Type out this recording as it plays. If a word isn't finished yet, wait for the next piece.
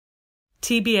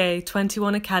TBA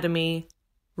 21 Academy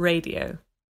Radio.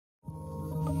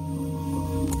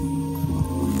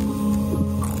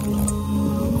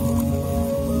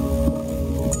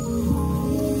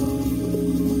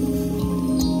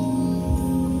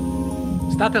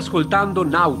 State ascoltando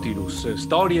Nautilus,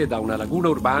 storie da una laguna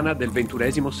urbana del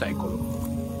XXI secolo.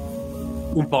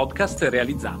 Un podcast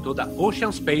realizzato da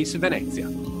Ocean Space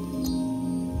Venezia.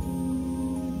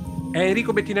 È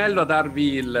Enrico Bettinello a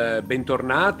darvi il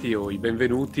bentornati o i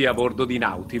benvenuti a bordo di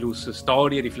Nautilus,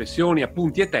 storie, riflessioni,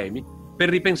 appunti e temi per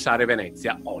ripensare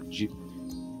Venezia oggi.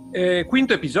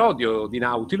 Quinto episodio di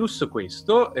Nautilus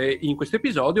questo. In questo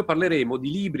episodio parleremo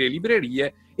di libri e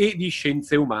librerie e di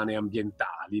scienze umane e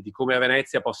ambientali, di come a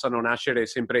Venezia possano nascere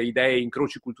sempre idee e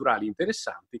incroci culturali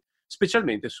interessanti,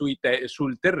 specialmente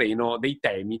sul terreno dei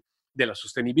temi della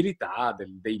sostenibilità,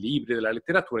 dei libri, della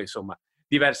letteratura, insomma,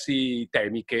 diversi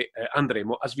temi che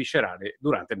andremo a sviscerare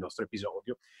durante il nostro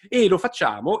episodio. E lo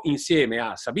facciamo insieme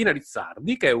a Sabina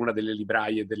Rizzardi, che è una delle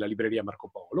libraie della libreria Marco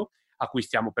Polo, a cui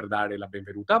stiamo per dare la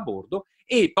benvenuta a bordo,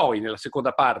 e poi nella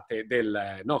seconda parte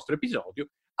del nostro episodio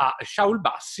a Shaul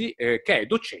Bassi, che è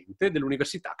docente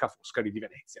dell'Università Ca' Foscari di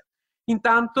Venezia.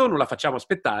 Intanto non la facciamo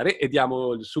aspettare e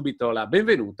diamo subito la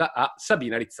benvenuta a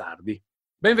Sabina Rizzardi.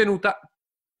 Benvenuta!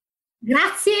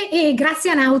 Grazie e grazie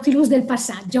a Nautilus del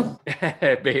passaggio.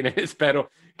 Bene,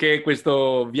 spero che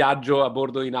questo viaggio a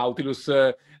bordo di Nautilus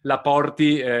la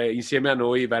porti insieme a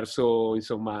noi verso,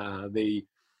 insomma, dei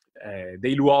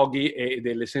luoghi e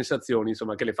delle sensazioni,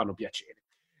 insomma, che le fanno piacere.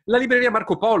 La libreria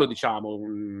Marco Polo,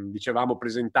 dicevamo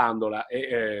presentandola,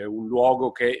 è un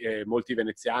luogo che molti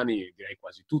veneziani, direi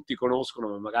quasi tutti, conoscono,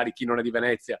 ma magari chi non è di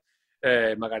Venezia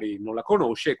magari non la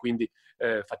conosce, quindi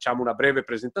facciamo una breve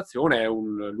presentazione. È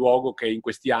un luogo che in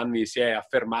questi anni si è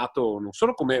affermato non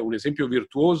solo come un esempio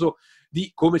virtuoso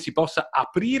di come si possa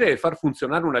aprire e far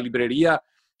funzionare una libreria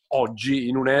oggi,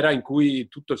 in un'era in cui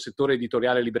tutto il settore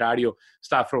editoriale librario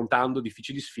sta affrontando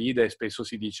difficili sfide, e spesso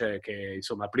si dice che,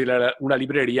 insomma, aprire una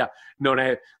libreria non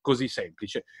è così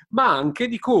semplice, ma anche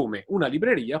di come una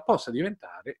libreria possa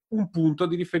diventare un punto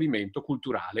di riferimento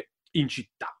culturale in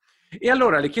città. E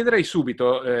allora le chiederei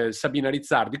subito, Sabina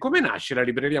Rizzardi, come nasce la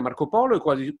libreria Marco Polo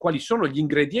e quali sono gli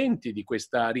ingredienti di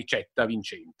questa ricetta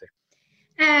vincente?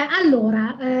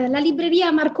 La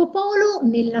libreria Marco Polo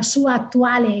nella sua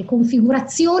attuale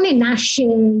configurazione nasce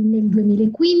nel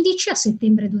 2015, a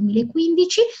settembre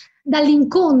 2015,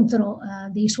 dall'incontro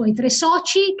dei suoi tre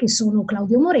soci, che sono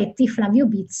Claudio Moretti, Flavio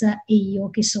Biz e io,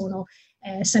 che sono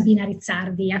Sabina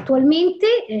Rizzardi.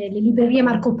 Attualmente le librerie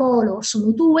Marco Polo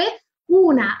sono due,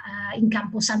 una in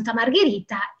Campo Santa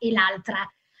Margherita e l'altra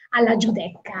alla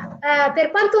Giudecca.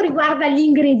 Per quanto riguarda gli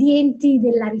ingredienti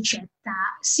della ricetta,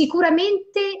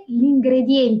 sicuramente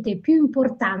l'ingrediente più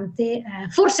importante,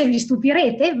 forse vi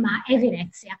stupirete, ma è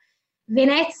Venezia.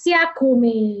 Venezia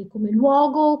come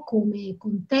luogo, come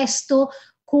contesto,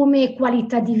 come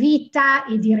qualità di vita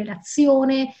e di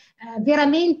relazione,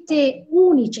 veramente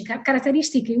uniche,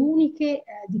 caratteristiche uniche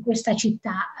di questa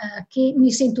città, che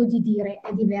mi sento di dire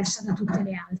è diversa da tutte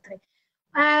le altre.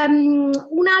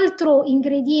 Un altro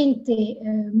ingrediente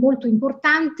molto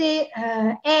importante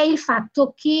è il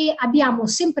fatto che abbiamo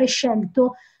sempre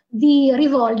scelto di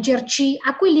rivolgerci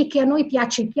a quelli che a noi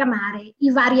piace chiamare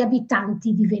i vari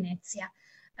abitanti di Venezia.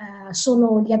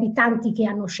 Sono gli abitanti che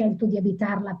hanno scelto di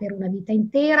abitarla per una vita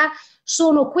intera,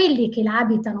 sono quelli che la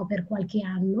abitano per qualche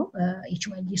anno, e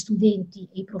cioè gli studenti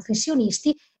e i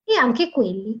professionisti, e anche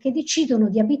quelli che decidono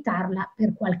di abitarla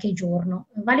per qualche giorno,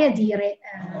 vale a dire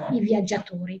i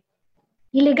viaggiatori.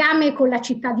 Il legame con la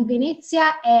città di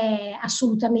Venezia è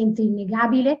assolutamente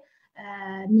innegabile.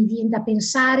 Mi viene da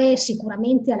pensare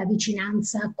sicuramente alla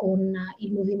vicinanza con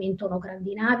il movimento No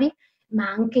Grandi Navi, ma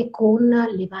anche con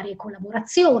le varie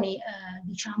collaborazioni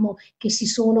che si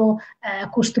sono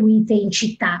costruite in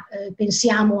città.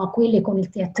 Pensiamo a quelle con il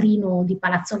teatrino di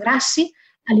Palazzo Grassi,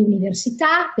 alle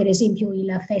università, per esempio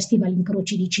il Festival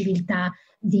Incroci di Civiltà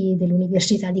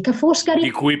dell'Università di Ca' Foscari.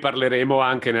 Di cui parleremo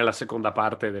anche nella seconda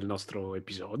parte del nostro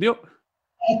episodio.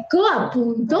 Ecco,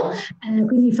 appunto,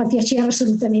 quindi mi fa piacere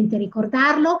assolutamente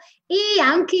ricordarlo, e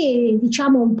anche,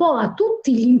 diciamo, un po' a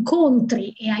tutti gli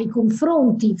incontri e ai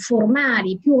confronti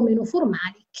formali, più o meno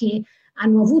formali, che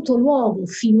hanno avuto luogo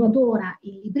fino ad ora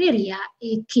in libreria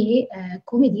e che,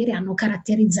 come dire, hanno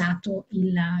caratterizzato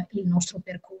il nostro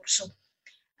percorso.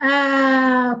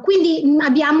 Quindi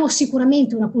abbiamo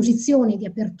sicuramente una posizione di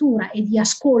apertura e di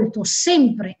ascolto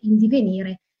sempre in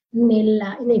divenire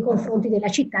nei confronti della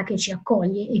città che ci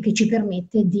accoglie e che ci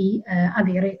permette di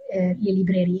avere le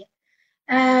librerie.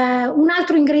 Un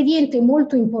altro ingrediente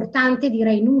molto importante,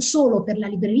 direi non solo per la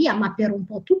libreria, ma per un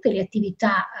po' tutte le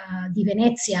attività di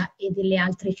Venezia e delle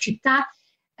altre città,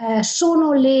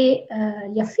 sono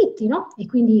gli affitti, no? E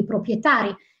quindi i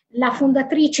proprietari. La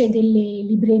fondatrice delle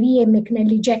librerie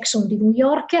McNally Jackson di New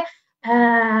York,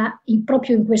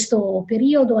 proprio in questo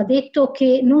periodo, ha detto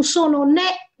che non sono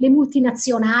né le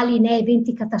multinazionali né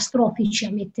eventi catastrofici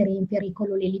a mettere in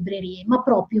pericolo le librerie, ma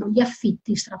proprio gli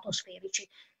affitti stratosferici.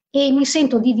 E mi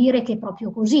sento di dire che è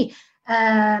proprio così.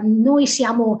 Noi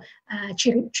siamo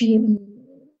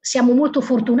molto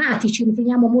fortunati, ci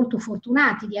riteniamo molto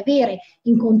fortunati di avere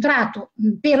incontrato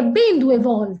per ben 2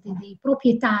 volte dei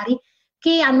proprietari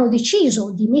che hanno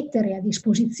deciso di mettere a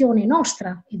disposizione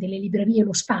nostra e delle librerie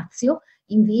lo spazio,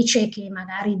 invece che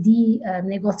magari di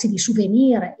negozi di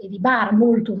souvenir e di bar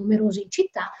molto numerosi in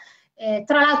città,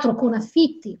 tra l'altro con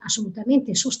affitti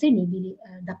assolutamente sostenibili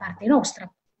da parte nostra.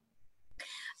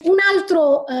 Un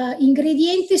altro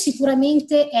ingrediente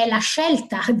sicuramente è la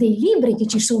scelta dei libri che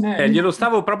ci sono. Glielo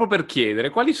stavo proprio per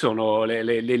chiedere, quali sono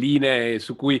le linee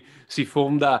su cui si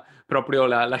fonda proprio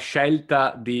la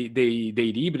scelta dei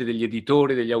libri, degli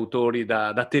editori, degli autori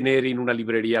da tenere in una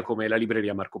libreria come la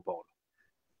libreria Marco Polo?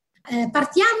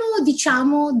 Partiamo,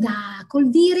 diciamo, col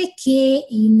dire che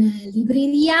in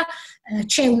libreria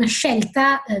c'è una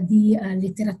scelta di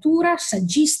letteratura,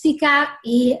 saggistica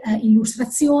e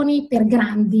illustrazioni per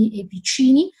grandi e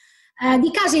piccini,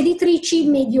 di case editrici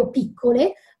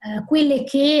medio-piccole, quelle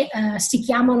che si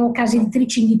chiamano case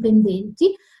editrici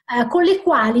indipendenti, con le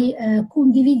quali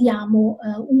condividiamo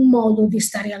un modo di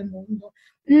stare al mondo.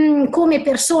 Come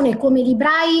persone, come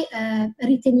librai,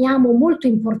 riteniamo molto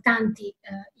importanti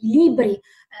i libri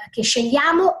che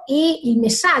scegliamo e il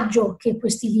messaggio che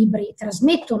questi libri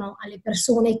trasmettono alle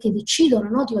persone che decidono,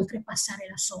 no, di oltrepassare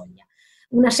la soglia.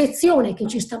 Una sezione che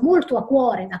ci sta molto a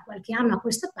cuore da qualche anno a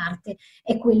questa parte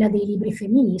è quella dei libri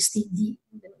femministi,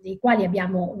 dei quali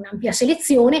abbiamo un'ampia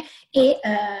selezione e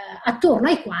attorno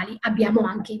ai quali abbiamo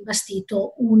anche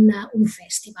imbastito un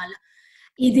festival.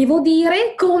 E devo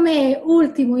dire, come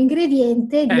ultimo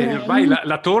ingrediente, direi... ormai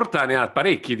la torta ne ha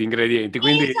parecchi di ingredienti,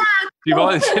 quindi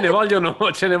esatto.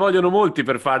 ce ne vogliono molti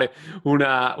per fare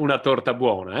una torta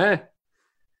buona, eh?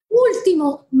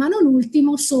 Ultimo, ma non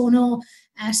ultimo,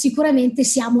 sicuramente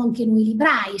siamo anche noi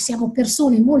librai, siamo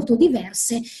persone molto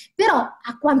diverse, però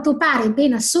a quanto pare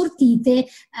ben assortite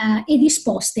e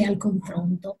disposte al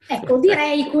confronto. Ecco,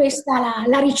 direi questa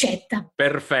la ricetta.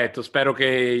 Perfetto, spero che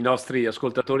i nostri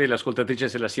ascoltatori e le ascoltatrici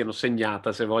se la siano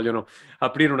segnata, se vogliono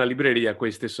aprire una libreria,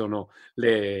 questi sono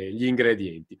gli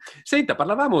ingredienti. Senta,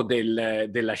 parlavamo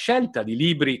della scelta di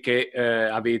libri che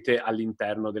avete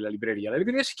all'interno della libreria. La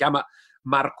libreria si chiama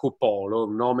Marco Polo,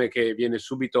 un nome che viene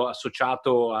subito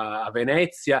associato a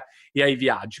Venezia e ai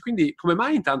viaggi. Quindi come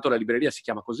mai intanto la libreria si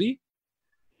chiama così?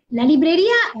 La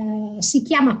libreria si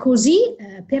chiama così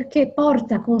perché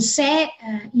porta con sé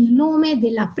il nome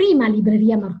della prima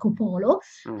libreria Marco Polo,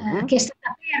 che è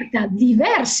stata aperta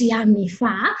diversi anni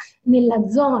fa nella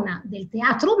zona del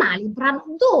Teatro Malibran,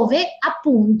 dove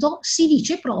appunto si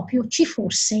dice proprio ci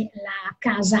fosse la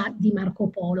casa di Marco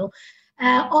Polo.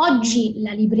 Oggi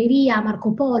la libreria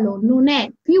Marco Polo non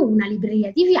è più una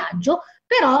libreria di viaggio,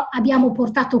 però abbiamo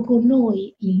portato con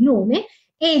noi il nome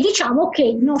e diciamo che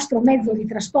il nostro mezzo di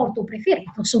trasporto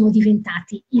preferito sono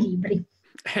diventati i libri.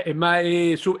 Ma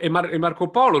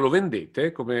Marco Polo lo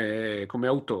vendete come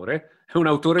autore? È un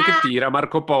autore che tira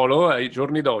Marco Polo ai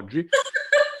giorni d'oggi?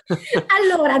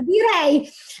 Allora, direi,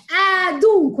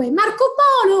 dunque, Marco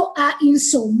Polo,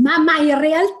 insomma, ma in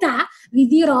realtà vi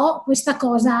dirò questa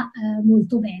cosa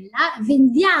molto bella.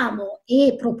 Vendiamo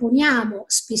e proponiamo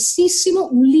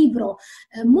spessissimo un libro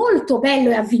molto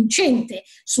bello e avvincente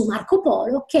su Marco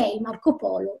Polo, che è il Marco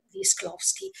Polo di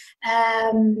Shklovsky.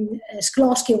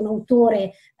 Shklovsky è un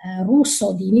autore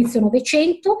russo di inizio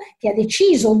Novecento che ha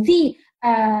deciso di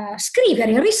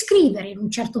scrivere, riscrivere in un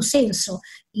certo senso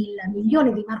il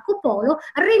Milione di Marco Polo,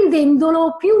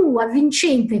 rendendolo più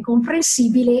avvincente e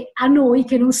comprensibile a noi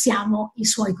che non siamo i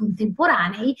suoi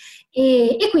contemporanei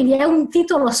e quindi è un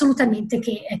titolo assolutamente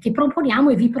che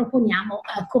proponiamo e vi proponiamo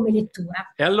come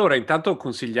lettura. E allora intanto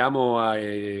consigliamo a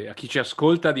chi ci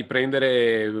ascolta di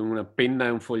prendere una penna e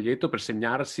un foglietto per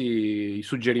segnarsi i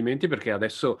suggerimenti, perché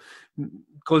adesso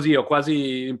così ho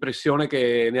quasi l'impressione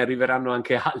che ne arriveranno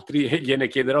anche altri e gliene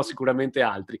chiederò sicuramente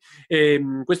altri.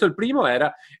 Questo il primo,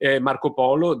 era Marco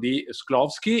Polo di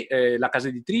Shklovsky. La casa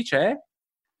editrice è?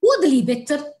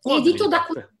 Quodlibet, edito da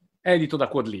È edito da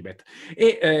Quodlibet.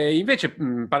 E invece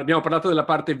abbiamo parlato della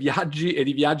parte viaggi e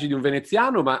di viaggi di un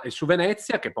veneziano, ma è su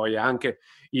Venezia, che poi è anche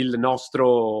il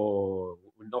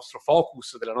nostro il nostro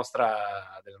focus della nostra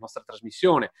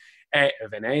trasmissione è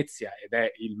Venezia ed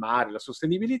è il mare, la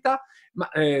sostenibilità, ma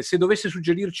se dovesse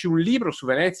suggerirci un libro su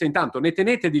Venezia, intanto ne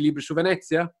tenete di libri su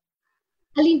Venezia?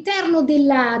 All'interno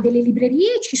delle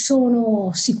librerie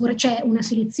c'è una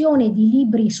selezione di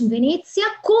libri su Venezia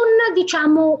con,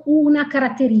 diciamo, una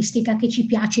caratteristica che ci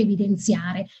piace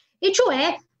evidenziare, e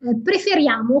cioè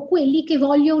preferiamo quelli che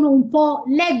vogliono un po'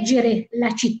 leggere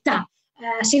la città.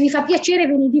 Se vi fa piacere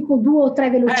ve ne dico 2 o 3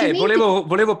 velocemente.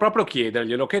 Volevo proprio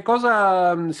chiederglielo, che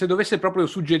cosa, se dovesse proprio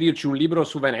suggerirci un libro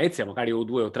su Venezia, magari o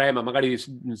 2 o 3, ma magari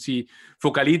si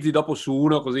focalizzi dopo su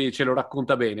uno così ce lo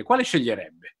racconta bene, quale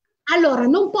sceglierebbe? Allora,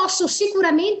 non posso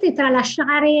sicuramente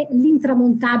tralasciare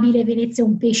L'intramontabile Venezia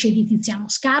un pesce di Tiziano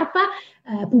Scarpa,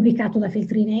 pubblicato da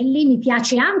Feltrinelli. Mi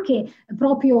piace anche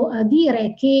proprio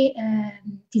dire che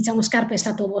Tiziano Scarpa è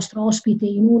stato vostro ospite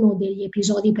in uno degli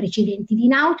episodi precedenti di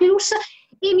Nautilus,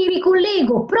 e mi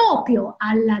ricollego proprio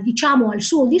al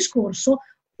suo discorso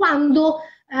quando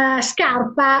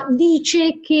Scarpa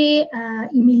dice che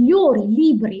i migliori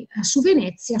libri su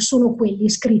Venezia sono quelli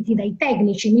scritti dai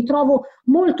tecnici. Mi trovo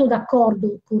molto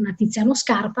d'accordo con Tiziano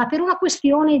Scarpa per una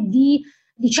questione di,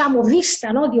 diciamo,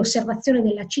 vista, no? Di osservazione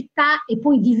della città e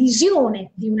poi di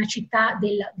visione di una città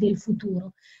del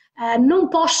futuro. Non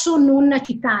posso non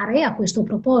citare a questo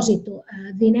proposito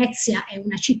Venezia è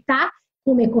una città,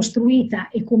 come è costruita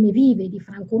e come vive, di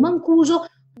Franco Mancuso.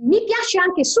 Mi piace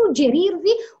anche suggerirvi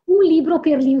un libro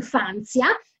per l'infanzia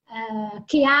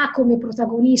che ha come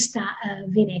protagonista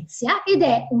Venezia, ed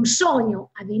è Un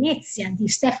sogno a Venezia di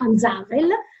Stefan Zavrel,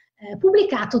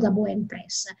 pubblicato da Bohem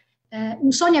Press.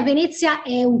 Un sogno a Venezia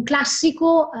è un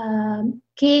classico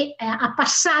che ha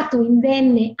passato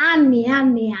indenne anni e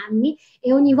anni e anni,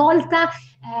 e ogni volta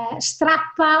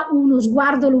strappa uno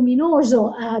sguardo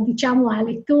luminoso diciamo a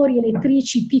lettori e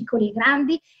lettrici piccoli e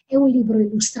grandi. È un libro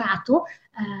illustrato.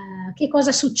 Che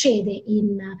cosa succede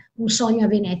in Un sogno a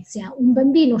Venezia? Un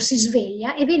bambino si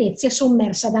sveglia e Venezia è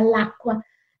sommersa dall'acqua.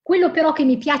 Quello però che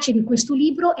mi piace di questo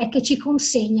libro è che ci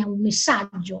consegna un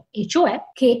messaggio, e cioè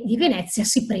che di Venezia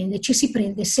ci si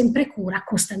prende sempre cura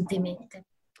costantemente.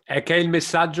 È che è il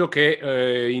messaggio che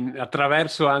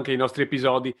attraverso anche i nostri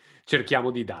episodi cerchiamo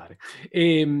di dare.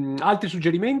 Altri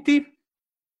suggerimenti?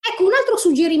 Ecco, un altro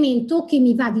suggerimento che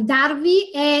mi va di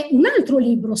darvi è un altro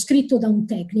libro scritto da un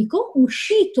tecnico,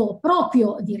 uscito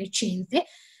proprio di recente.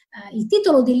 Il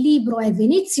titolo del libro è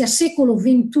Venezia secolo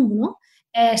XXI,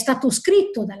 è stato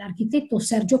scritto dall'architetto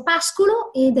Sergio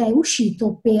Pascolo ed è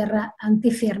uscito per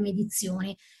Anteferme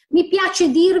Edizioni. Mi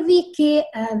piace dirvi che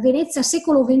Venezia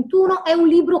secolo XXI è un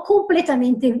libro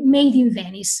completamente made in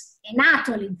Venice. È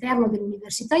nato all'interno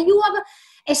dell'Università IUAV,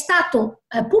 è stato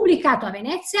pubblicato a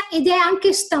Venezia ed è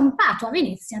anche stampato a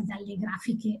Venezia dalle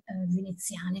grafiche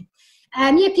veneziane.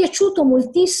 Mi è piaciuto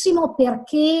moltissimo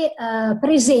perché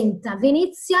presenta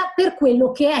Venezia per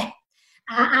quello che è,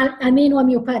 almeno a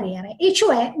mio parere, e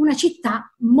cioè una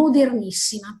città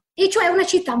modernissima.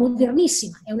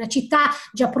 È una città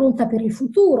già pronta per il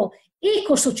futuro,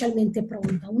 ecosocialmente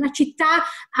pronta, una città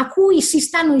a cui si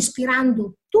stanno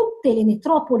ispirando tutte le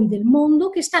metropoli del mondo,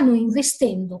 che stanno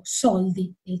investendo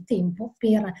soldi e tempo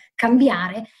per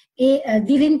cambiare e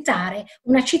diventare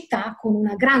una città con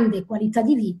una grande qualità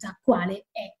di vita, quale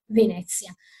è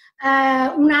Venezia.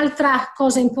 Un'altra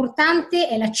cosa importante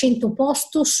è l'accento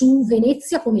posto su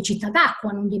Venezia come città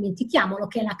d'acqua, non dimentichiamolo,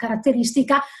 che è la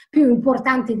caratteristica più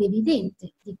importante ed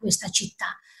evidente di questa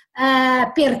città.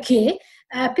 Perché?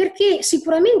 Perché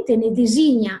sicuramente ne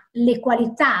designa le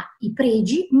qualità, i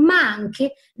pregi, ma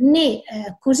anche ne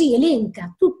così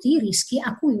elenca tutti i rischi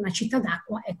a cui una città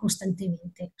d'acqua è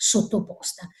costantemente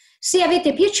sottoposta. Se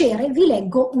avete piacere, vi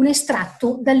leggo un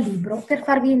estratto dal libro per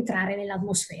farvi entrare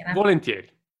nell'atmosfera. Volentieri.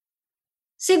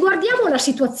 Se guardiamo la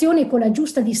situazione con la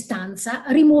giusta distanza,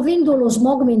 rimuovendo lo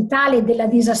smog mentale della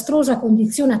disastrosa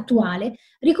condizione attuale,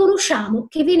 riconosciamo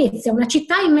che Venezia è una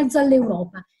città in mezzo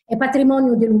all'Europa, è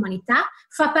patrimonio dell'umanità,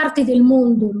 fa parte del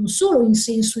mondo non solo in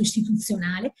senso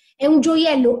istituzionale, è un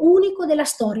gioiello unico della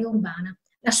storia urbana.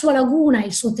 La sua laguna e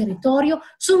il suo territorio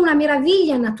sono una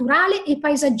meraviglia naturale e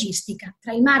paesaggistica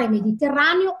tra il mare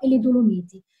Mediterraneo e le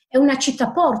Dolomiti. È una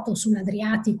città-porto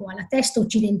sull'Adriatico alla testa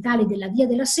occidentale della Via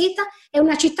della Seta, è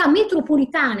una città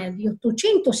metropolitana di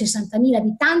 860.000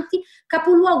 abitanti,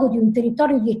 capoluogo di un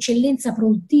territorio di eccellenza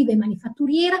produttiva e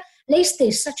manifatturiera, lei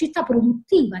stessa città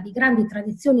produttiva di grandi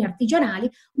tradizioni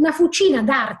artigianali, una fucina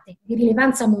d'arte di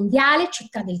rilevanza mondiale,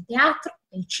 città del teatro,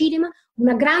 del cinema,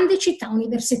 una grande città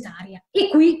universitaria. E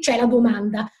qui c'è la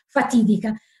domanda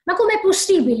fatidica. Ma com'è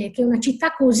possibile che una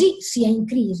città così sia in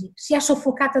crisi, sia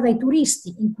soffocata dai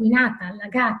turisti, inquinata,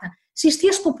 allagata, si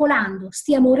stia spopolando,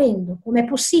 stia morendo, com'è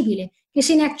possibile che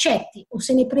se ne accetti o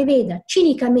se ne preveda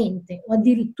cinicamente o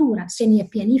addirittura se ne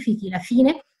pianifichi la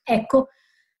fine? Ecco,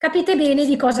 capite bene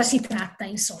di cosa si tratta,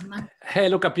 insomma.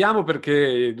 Lo capiamo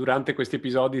perché durante questi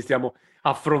episodi stiamo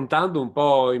affrontando un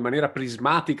po' in maniera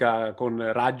prismatica,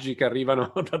 con raggi che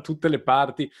arrivano da tutte le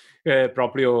parti,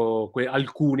 proprio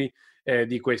alcuni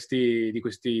di questi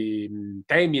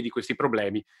temi e di questi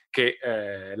problemi che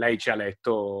lei ci ha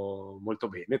letto molto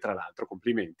bene, tra l'altro,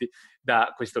 complimenti,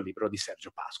 da questo libro di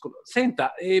Sergio Pascolo.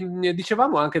 Senta,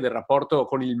 dicevamo anche del rapporto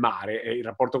con il mare, il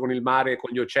rapporto con il mare e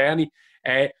con gli oceani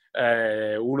è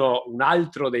un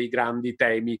altro dei grandi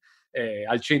temi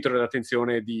al centro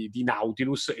dell'attenzione di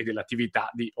Nautilus e dell'attività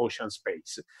di Ocean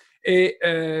Space. E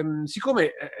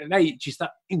siccome lei ci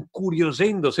sta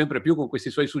incuriosendo sempre più con questi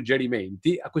suoi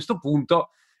suggerimenti, a questo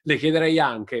punto le chiederei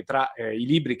anche, tra i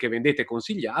libri che vendete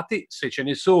consigliati, se ce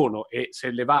ne sono e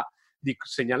se le va di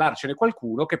segnalarcene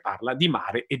qualcuno che parla di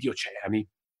mare e di oceani.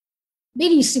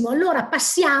 Benissimo, allora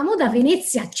passiamo da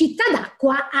Venezia città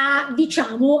d'acqua a,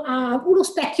 diciamo, a uno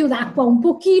specchio d'acqua un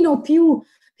pochino più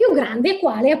grande,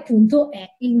 quale appunto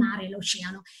è il mare e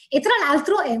l'oceano. E tra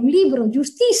l'altro è un libro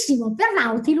giustissimo per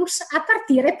Nautilus a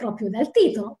partire proprio dal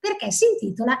titolo, perché si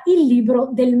intitola Il libro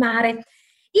del mare.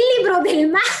 Il libro del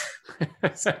mare...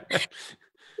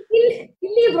 Il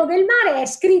libro del mare è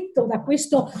scritto da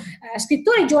questo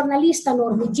scrittore giornalista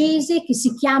norvegese che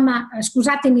si chiama,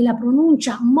 scusatemi la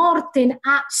pronuncia, Morten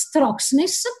A.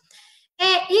 Stroksnes.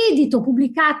 È edito,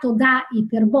 pubblicato da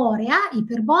Iperborea.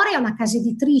 Iperborea è una casa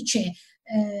editrice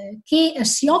che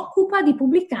si occupa di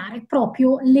pubblicare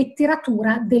proprio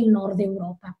letteratura del nord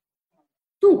Europa.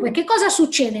 Dunque, che cosa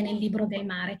succede nel libro del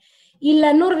mare? Il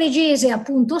norvegese,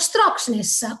 appunto,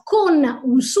 Stroksnes, con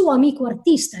un suo amico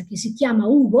artista che si chiama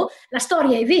Ugo, la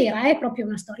storia è vera, è proprio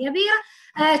una storia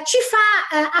vera, ci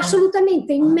fa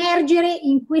assolutamente immergere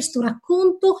in questo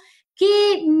racconto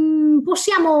che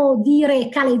possiamo dire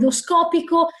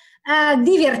caleidoscopico,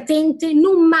 divertente,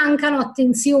 non mancano,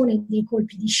 attenzione, dei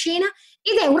colpi di scena,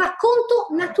 ed è un racconto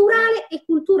naturale e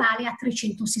culturale a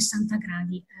 360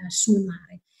 gradi sul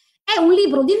mare. È un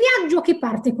libro di viaggio che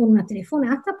parte con una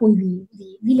telefonata, poi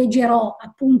vi leggerò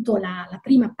appunto la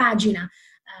prima pagina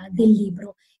del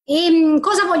libro. E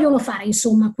cosa vogliono fare,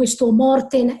 insomma, questo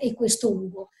Morten e questo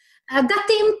Ugo? Da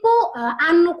tempo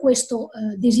hanno questo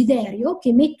desiderio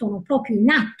che mettono proprio in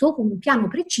atto con un piano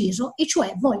preciso, e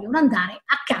cioè vogliono andare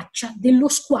a caccia dello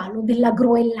squalo della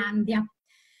Groenlandia.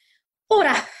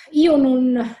 Ora, io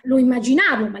non lo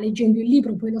immaginavo, ma leggendo il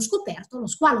libro poi l'ho scoperto, lo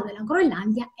squalo della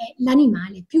Groenlandia è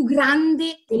l'animale più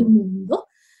grande del mondo.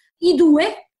 I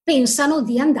due pensano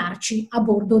di andarci a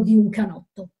bordo di un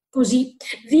canotto. Così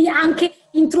vi anche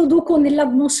introduco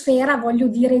nell'atmosfera, voglio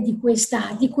dire, di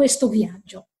questo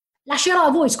viaggio. Lascerò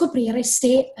a voi scoprire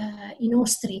se i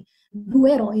nostri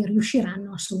due eroi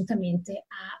riusciranno assolutamente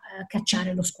a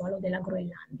cacciare lo squalo della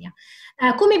Groenlandia.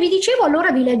 Come vi dicevo,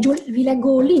 allora vi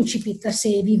leggo l'incipit,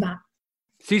 se vi va.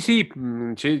 Sì,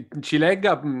 ci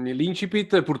legga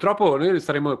l'incipit. Purtroppo noi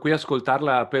staremo qui a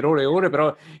ascoltarla per ore e ore,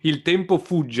 però il tempo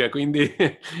fugge, quindi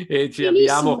ci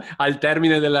avviamo al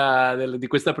termine di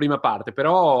questa prima parte.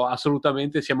 Però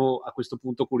assolutamente siamo a questo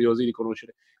punto curiosi di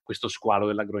conoscere questo squalo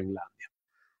della Groenlandia.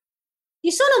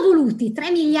 Ci sono voluti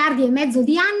 3 miliardi e mezzo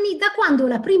di anni da quando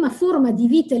la prima forma di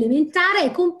vita elementare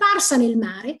è comparsa nel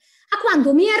mare a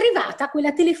quando mi è arrivata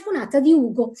quella telefonata di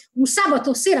Ugo, un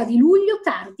sabato sera di luglio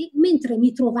tardi, mentre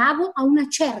mi trovavo a una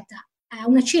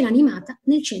cena animata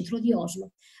nel centro di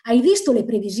Oslo. Hai visto le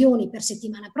previsioni per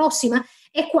settimana prossima?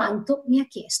 È quanto mi ha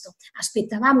chiesto.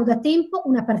 Aspettavamo da tempo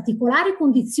una particolare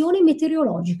condizione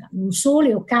meteorologica, non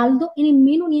sole o caldo e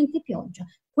nemmeno niente pioggia.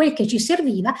 Quel che ci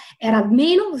serviva era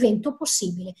meno vento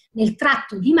possibile nel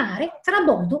tratto di mare tra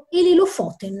Bodo e le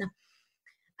Lofoten.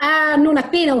 Non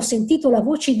appena ho sentito la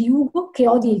voce di Ugo, che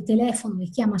odia il telefono e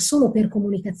chiama solo per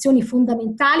comunicazioni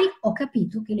fondamentali, ho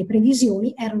capito che le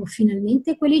previsioni erano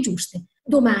finalmente quelle giuste.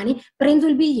 Domani prendo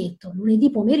il biglietto,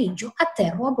 lunedì pomeriggio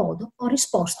atterro a Bodo. Ho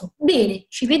risposto: bene,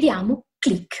 ci vediamo,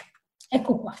 clic.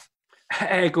 Ecco qua.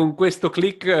 Con questo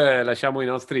clic lasciamo i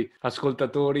nostri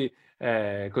ascoltatori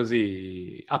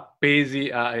così appesi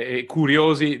e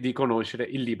curiosi di conoscere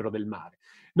il libro del mare.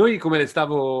 Noi, come le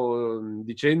stavo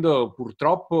dicendo,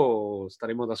 purtroppo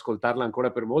staremo ad ascoltarla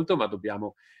ancora per molto, ma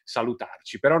dobbiamo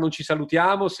salutarci. Però non ci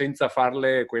salutiamo senza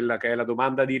farle quella che è la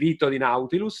domanda di rito di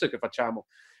Nautilus, che facciamo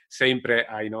sempre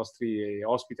ai nostri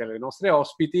ospiti e alle nostre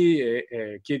ospiti,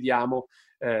 e chiediamo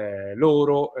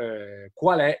loro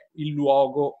qual è il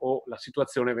luogo o la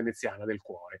situazione veneziana del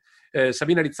cuore.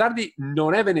 Sabina Rizzardi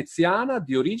non è veneziana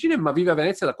di origine, ma vive a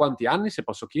Venezia da quanti anni, se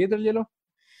posso chiederglielo?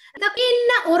 Da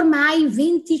ben ormai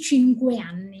 25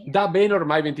 anni. Da ben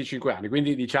ormai 25 anni,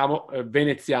 quindi diciamo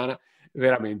veneziana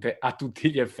veramente a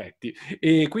tutti gli effetti.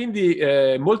 E quindi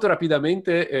molto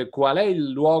rapidamente qual è il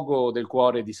luogo del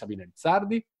cuore di Sabina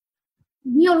Rizzardi?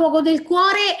 Il mio luogo del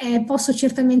cuore posso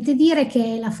certamente dire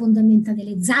che è la fondamenta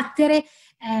delle Zattere.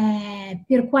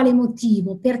 Per quale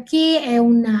motivo? Perché è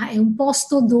un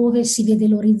posto dove si vede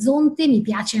l'orizzonte, mi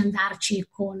piace andarci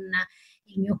con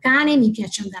il mio cane, mi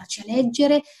piace andarci a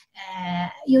leggere.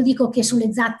 Io dico che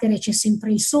sulle Zattere c'è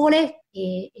sempre il sole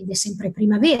ed è sempre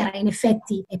primavera, in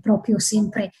effetti è proprio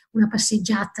sempre una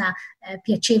passeggiata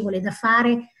piacevole da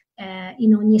fare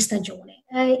in ogni stagione.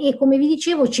 E come vi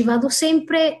dicevo, ci vado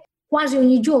sempre, quasi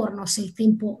ogni giorno, se il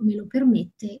tempo me lo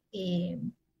permette, e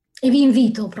vi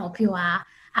invito proprio a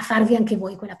farvi anche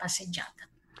voi quella passeggiata.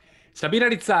 Sabina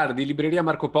Rizzardi, Libreria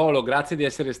Marco Polo, grazie di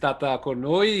essere stata con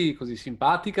noi, così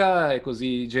simpatica e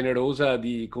così generosa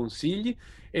di consigli.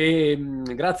 E,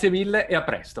 grazie mille e a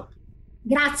presto.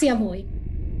 Grazie a voi.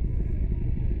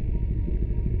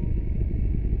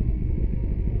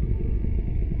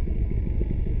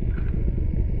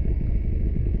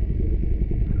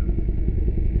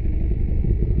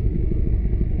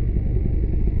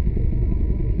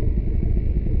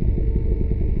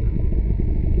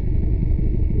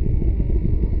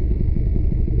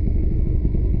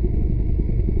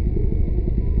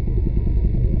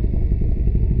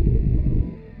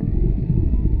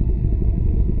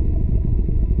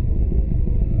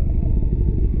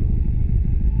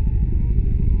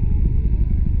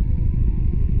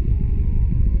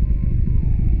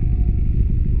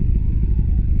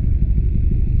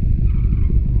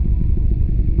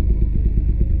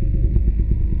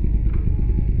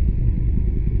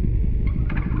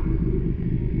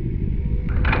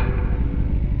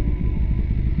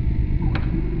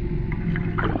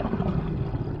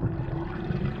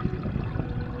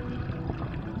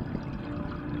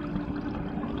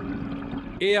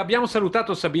 E abbiamo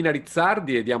salutato Sabina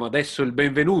Rizzardi e diamo adesso il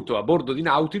benvenuto a bordo di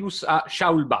Nautilus a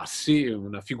Shaul Bassi,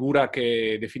 una figura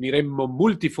che definiremmo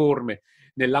multiforme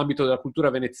nell'ambito della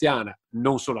cultura veneziana,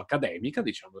 non solo accademica,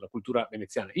 diciamo della cultura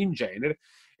veneziana in genere,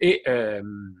 e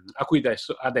a cui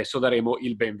adesso daremo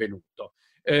il benvenuto.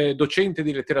 Docente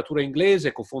di letteratura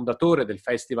inglese, cofondatore del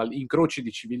festival Incroci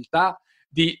di Civiltà,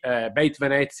 di Beit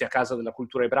Venezia, Casa della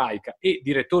Cultura Ebraica, e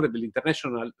direttore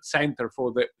dell'International Center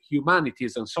for the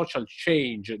Humanities and Social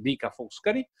Change di Ca'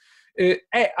 Foscari,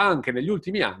 è anche negli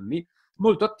ultimi anni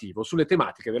molto attivo sulle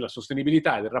tematiche della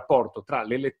sostenibilità e del rapporto tra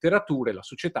le letterature, la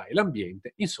società e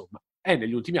l'ambiente. Insomma, è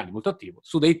negli ultimi anni molto attivo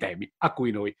su dei temi a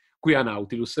cui noi qui a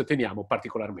Nautilus teniamo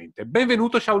particolarmente.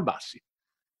 Benvenuto Shaul Bassi.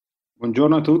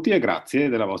 Buongiorno a tutti e grazie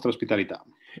della vostra ospitalità.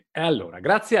 E allora,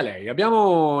 grazie a lei. Ne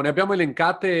abbiamo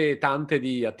elencate tante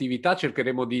di attività,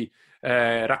 cercheremo di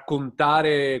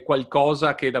raccontare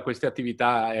qualcosa che da queste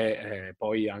attività è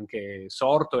poi anche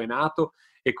sorto, è nato,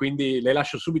 e quindi le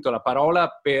lascio subito la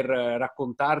parola per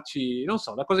raccontarci, non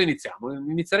so, da cosa iniziamo?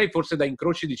 Inizierei forse da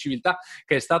Incroci di Civiltà,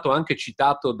 che è stato anche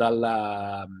citato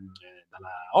dalla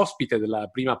ospite della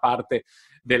prima parte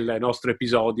del nostro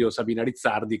episodio, Sabina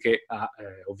Rizzardi, che ha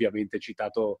ovviamente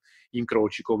citato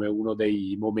Incroci come uno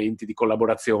dei momenti di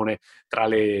collaborazione tra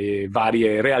le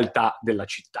varie realtà della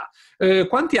città.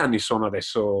 Quanti anni sono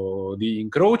adesso di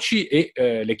Incroci e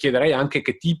le chiederei anche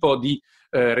che tipo di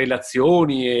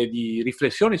relazioni e di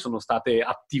riflessioni sono state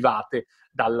attivate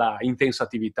dalla intensa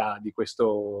attività di questo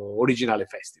originale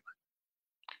festival.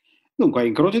 Dunque,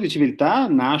 Incroci di Civiltà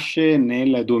nasce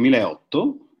nel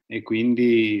 2008 e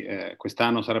quindi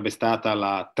quest'anno sarebbe stata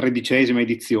la 13ª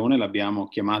edizione, l'abbiamo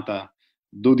chiamata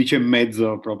 12 e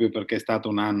mezzo proprio perché è stato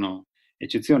un anno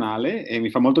eccezionale, e mi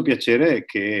fa molto piacere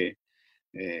che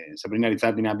Sabrina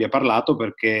Rizzardi ne abbia parlato,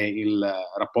 perché il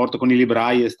rapporto con i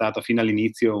librai è stato fin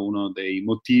dall'inizio uno dei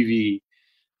motivi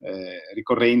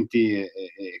ricorrenti e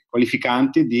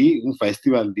qualificanti di un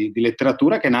festival di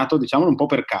letteratura che è nato, diciamo, un po'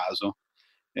 per caso.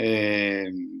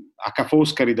 A Ca'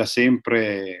 Foscari da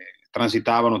sempre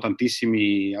transitavano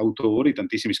tantissimi autori,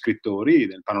 tantissimi scrittori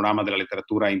del panorama della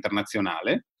letteratura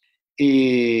internazionale,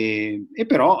 e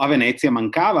però a Venezia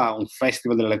mancava un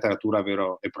festival della letteratura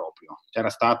vero e proprio. C'era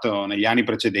stato negli anni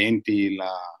precedenti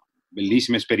la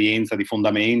bellissima esperienza di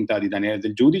Fondamenta di Daniele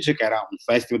Del Giudice, che era un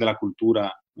festival della cultura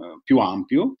più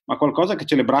ampio, ma qualcosa che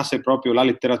celebrasse proprio la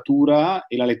letteratura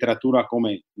e la letteratura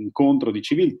come incontro di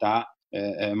civiltà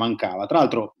mancava. Tra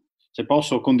l'altro, se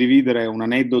posso condividere un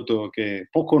aneddoto che è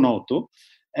poco noto,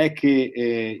 è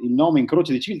che il nome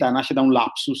Incroci di Civiltà nasce da un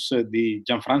lapsus di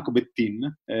Gianfranco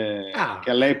Bettin, che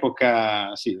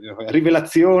all'epoca, sì,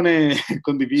 rivelazione,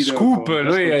 condivido scoop,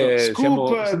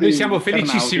 con noi siamo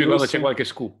felicissimi quando c'è qualche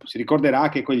scoop. Si ricorderà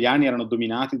che quegli anni erano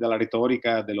dominati dalla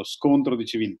retorica dello scontro di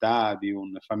civiltà, di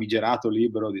un famigerato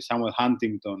libro di Samuel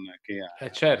Huntington, che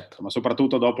certo. insomma,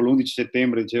 soprattutto dopo l'11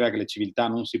 settembre diceva che le civiltà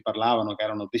non si parlavano, che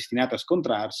erano destinate a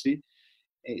scontrarsi,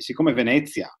 e siccome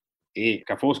Venezia e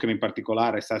Ca' Foscari in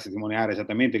particolare sta a testimoniare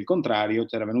esattamente il contrario,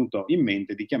 c'era venuto in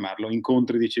mente di chiamarlo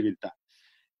Incontri di Civiltà.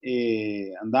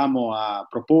 E andammo a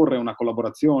proporre una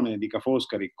collaborazione di Ca'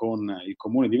 Foscari con il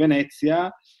Comune di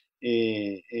Venezia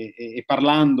e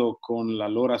parlando con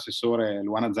l'allora assessore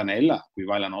Luana Zanella, a cui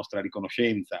va la nostra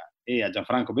riconoscenza, e a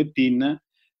Gianfranco Bettin,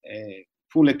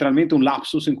 fu letteralmente un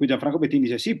lapsus in cui Gianfranco Bettin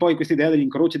dice sì, poi questa idea degli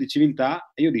incroci di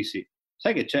civiltà, e io dissi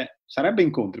sai che c'è? Sarebbe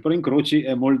Incontri, però Incroci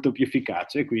è molto più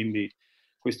efficace, quindi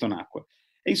questo nacque.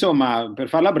 E insomma, per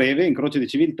farla breve, Incroci di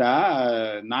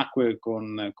Civiltà nacque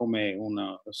come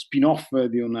un spin-off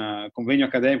di un convegno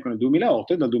accademico nel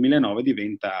 2008 e dal 2009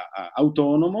 diventa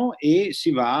autonomo e si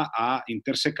va a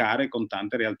intersecare con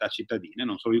tante realtà cittadine,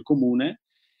 non solo il comune,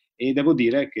 e devo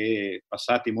dire che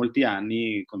passati molti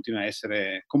anni continua a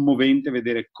essere commovente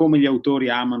vedere come gli autori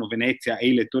amano Venezia e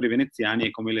i lettori veneziani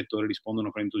e come i lettori rispondono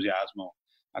con entusiasmo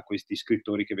a questi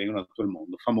scrittori che vengono da tutto il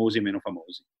mondo, famosi e meno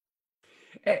famosi.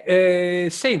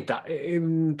 Senta,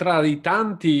 tra i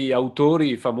tanti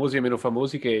autori famosi e meno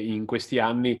famosi che in questi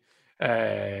anni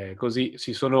così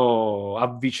si sono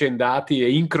avvicendati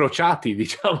e incrociati,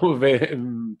 diciamo,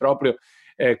 proprio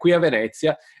qui a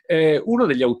Venezia, uno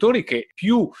degli autori che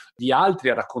più di altri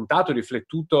ha raccontato e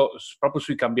riflettuto proprio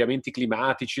sui cambiamenti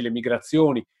climatici, le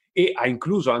migrazioni, e ha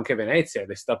incluso anche Venezia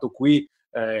ed è stato qui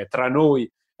tra noi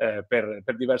per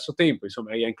diverso tempo,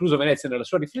 insomma, ha incluso Venezia nella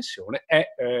sua riflessione, è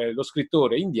lo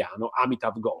scrittore indiano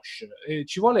Amitav Ghosh.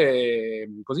 Ci vuole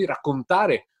così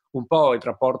raccontare un po' il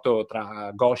rapporto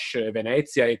tra Ghosh e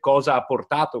Venezia e cosa ha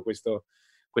portato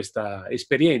questa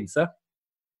esperienza?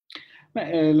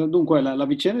 Dunque, la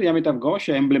vicenda di Amitav Ghosh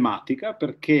è emblematica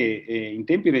perché in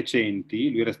tempi recenti,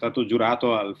 lui era stato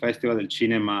giurato al Festival del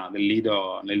Cinema del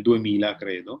Lido nel 2000,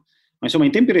 credo, ma insomma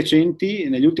in tempi recenti,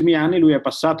 negli ultimi anni, lui è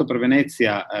passato per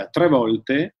Venezia 3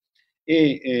 volte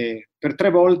e per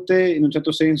 3 volte, in un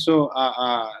certo senso,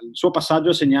 il suo passaggio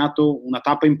ha segnato una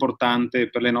tappa importante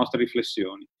per le nostre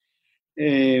riflessioni.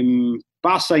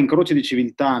 Passa in Croce di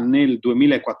Civiltà nel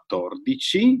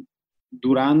 2014,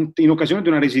 in occasione di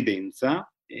una residenza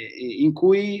in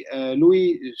cui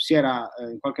lui si era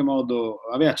in qualche modo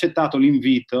aveva accettato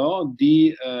l'invito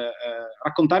di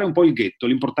raccontare un po' il ghetto,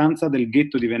 l'importanza del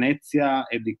ghetto di Venezia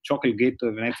e di ciò che il ghetto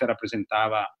di Venezia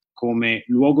rappresentava come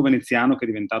luogo veneziano che è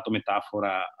diventato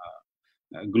metafora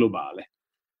globale.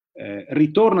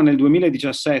 Ritorna nel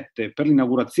 2017 per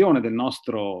l'inaugurazione del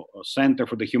nostro Center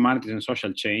for the Humanities and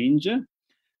Social Change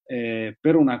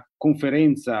per una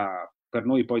conferenza per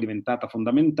noi poi diventata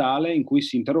fondamentale, in cui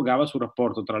si interrogava sul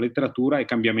rapporto tra letteratura e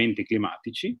cambiamenti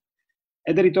climatici,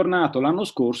 ed è ritornato l'anno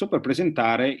scorso per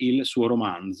presentare il suo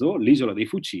romanzo, L'isola dei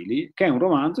fucili, che è un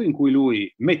romanzo in cui lui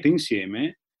mette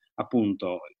insieme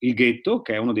appunto il ghetto,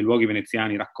 che è uno dei luoghi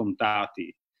veneziani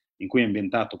raccontati in cui è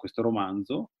ambientato questo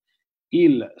romanzo,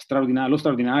 lo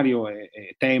straordinario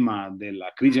tema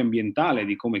della crisi ambientale,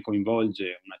 di come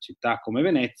coinvolge una città come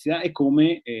Venezia e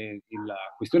come la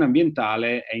questione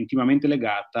ambientale è intimamente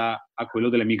legata a quello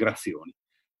delle migrazioni.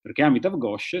 Perché Amitav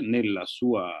Ghosh, nella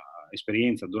sua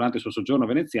esperienza durante il suo soggiorno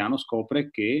veneziano, scopre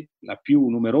che la più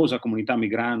numerosa comunità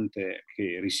migrante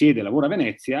che risiede e lavora a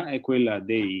Venezia è quella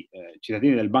dei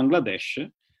cittadini del Bangladesh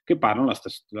che parlano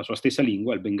la sua stessa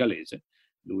lingua, il bengalese.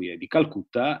 Lui è di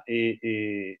Calcutta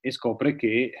e scopre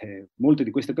che molte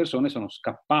di queste persone sono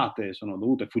scappate, sono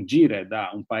dovute fuggire da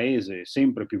un paese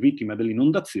sempre più vittima delle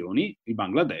inondazioni, il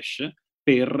Bangladesh,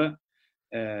 per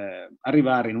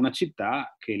arrivare in una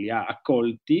città che li ha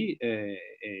accolti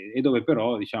e dove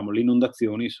però, diciamo, le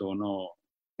inondazioni sono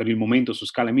per il momento su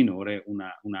scala minore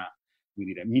una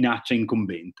minaccia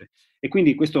incombente. E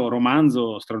quindi questo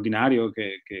romanzo straordinario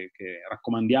che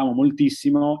raccomandiamo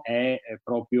moltissimo è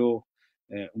proprio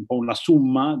un po' una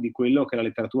summa di quello che la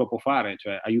letteratura può fare,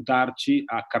 cioè aiutarci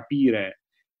a capire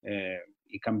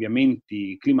i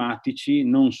cambiamenti climatici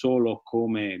non solo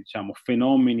come, diciamo,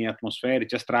 fenomeni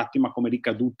atmosferici astratti, ma come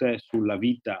ricadute sulla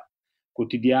vita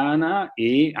quotidiana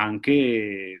e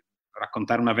anche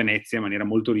raccontare una Venezia in maniera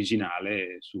molto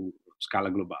originale su scala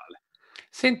globale.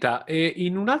 Senta,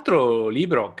 in un altro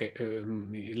libro, che,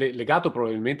 legato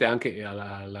probabilmente anche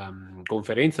alla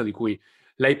conferenza di cui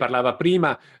lei parlava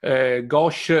prima,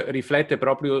 Ghosh riflette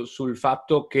proprio sul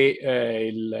fatto che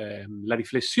la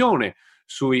riflessione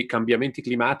sui cambiamenti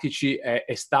climatici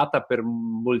è stata per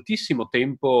moltissimo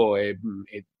tempo e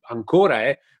ancora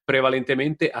è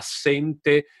prevalentemente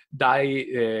assente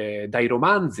dai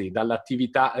romanzi,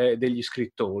 dall'attività degli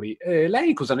scrittori.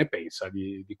 Lei cosa ne pensa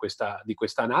di questa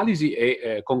analisi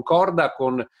e concorda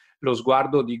con lo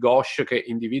sguardo di Ghosh, che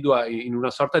individua in una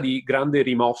sorta di grande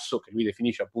rimosso, che lui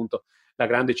definisce appunto la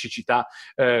grande cecità,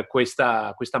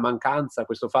 questa mancanza,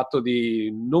 questo fatto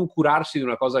di non curarsi di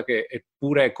una cosa che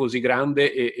eppure è così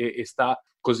grande e sta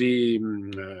così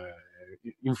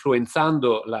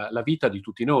influenzando la vita di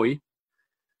tutti noi?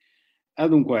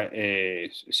 Dunque,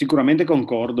 sicuramente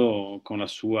concordo con la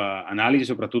sua analisi,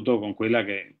 soprattutto con quella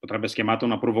che potrebbe essere chiamata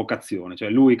una provocazione. Cioè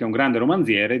lui, che è un grande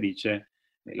romanziere, dice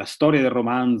la storia del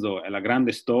romanzo è la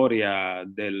grande storia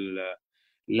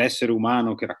dell'essere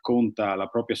umano che racconta la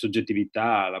propria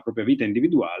soggettività, la propria vita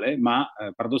individuale, ma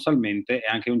paradossalmente è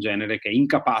anche un genere che è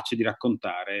incapace di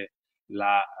raccontare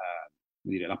la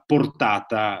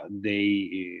portata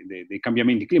dei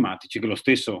cambiamenti climatici che lo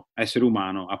stesso essere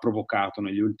umano ha provocato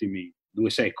negli ultimi 2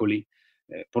 secoli,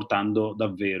 portando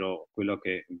davvero quello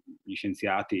che gli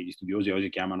scienziati, gli studiosi oggi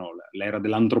chiamano l'era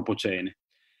dell'antropocene.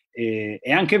 È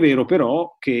anche vero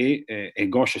però che, e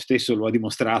Ghosh stesso lo ha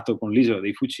dimostrato con l'Isola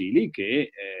dei Fucili, che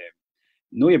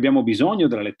noi abbiamo bisogno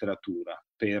della letteratura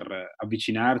per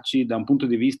avvicinarci da un punto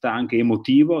di vista anche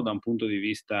emotivo, da un punto di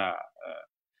vista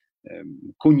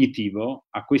cognitivo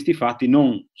a questi fatti,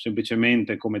 non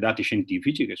semplicemente come dati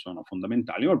scientifici, che sono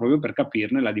fondamentali, ma proprio per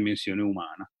capirne la dimensione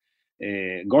umana.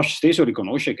 Ghosh stesso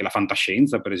riconosce che la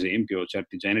fantascienza, per esempio,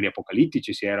 certi generi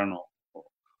apocalittici si erano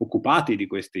occupati di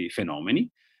questi fenomeni,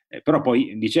 però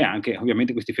poi dice anche,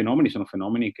 ovviamente questi fenomeni sono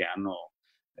fenomeni che hanno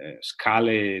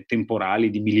scale temporali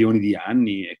di milioni di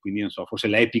anni e quindi, non so, forse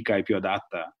l'epica è più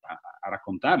adatta a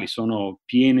raccontarli, sono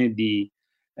piene di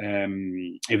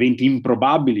eventi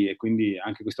improbabili e quindi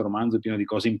anche questo romanzo è pieno di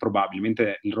cose improbabili,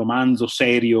 mentre il romanzo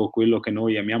serio, quello che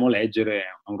noi amiamo leggere, è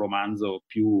un romanzo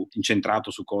più incentrato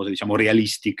su cose, diciamo,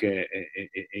 realistiche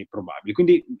e probabili.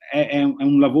 Quindi è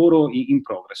un lavoro in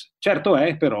progress. Certo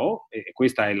è però, e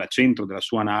questo è il centro della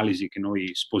sua analisi che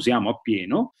noi sposiamo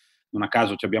appieno, non a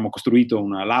caso ci abbiamo costruito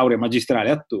una laurea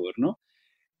magistrale attorno,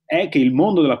 è che il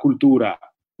mondo della cultura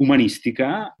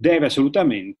umanistica deve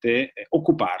assolutamente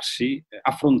occuparsi,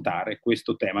 affrontare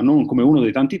questo tema, non come uno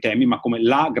dei tanti temi, ma come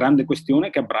la grande questione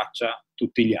che abbraccia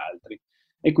tutti gli altri.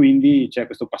 E quindi c'è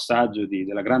questo passaggio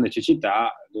della grande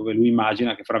cecità, dove lui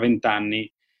immagina che fra 20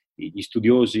 anni gli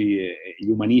studiosi e gli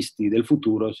umanisti del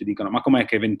futuro si dicono: ma com'è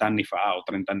che 20 anni fa o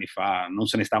 30 anni fa non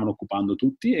se ne stavano occupando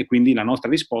tutti? E quindi la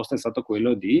nostra risposta è stata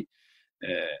quella di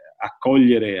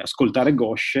accogliere, ascoltare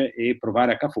Ghosh e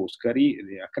provare a Ca' Foscari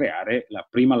a creare la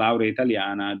prima laurea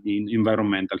italiana di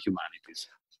Environmental Humanities.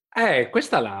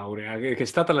 Questa laurea che è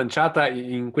stata lanciata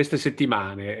in queste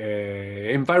settimane,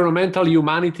 Environmental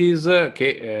Humanities,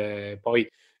 che poi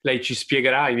lei ci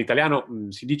spiegherà, in italiano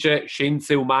si dice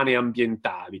Scienze Umane e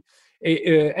Ambientali,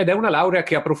 ed è una laurea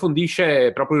che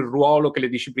approfondisce proprio il ruolo che le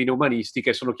discipline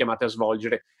umanistiche sono chiamate a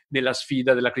svolgere nella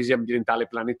sfida della crisi ambientale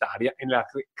planetaria e nella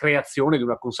creazione di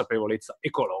una consapevolezza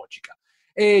ecologica.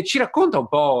 E ci racconta un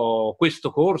po' questo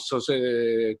corso,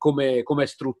 come è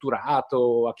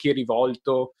strutturato, a chi è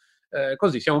rivolto,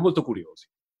 così siamo molto curiosi.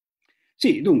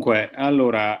 Sì, dunque,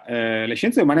 allora, le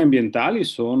scienze umane e ambientali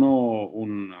sono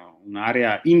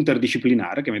un'area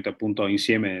interdisciplinare che mette appunto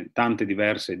insieme tante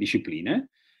diverse discipline.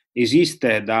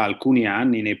 Esiste da alcuni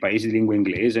anni nei paesi di lingua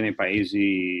inglese, nei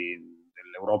paesi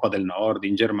dell'Europa del Nord,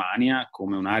 in Germania,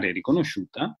 come un'area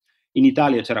riconosciuta. In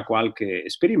Italia c'era qualche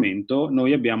esperimento,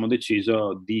 noi abbiamo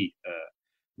deciso di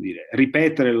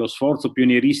ripetere lo sforzo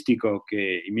pionieristico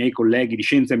che i miei colleghi di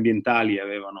scienze ambientali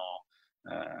avevano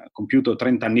compiuto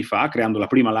 30 anni fa, creando la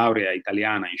prima laurea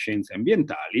italiana in scienze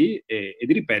ambientali e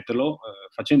di ripeterlo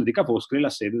facendo di Ca' Foscari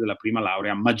la sede della prima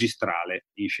laurea magistrale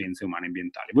in scienze umane e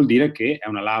ambientali. Vuol dire che è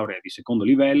una laurea di secondo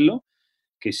livello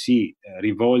che si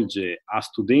rivolge a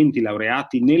studenti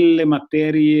laureati nelle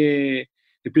materie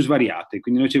le più svariate,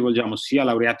 quindi noi ci rivolgiamo sia a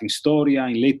laureati in storia,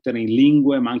 in lettere, in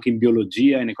lingue, ma anche in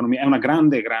biologia, in economia. È una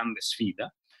grande, grande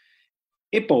sfida.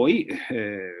 E poi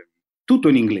tutto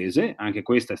in inglese, anche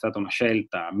questa è stata una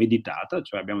scelta meditata,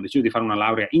 cioè abbiamo deciso di fare una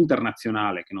laurea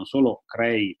internazionale che non solo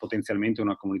crei potenzialmente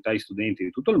una comunità di studenti di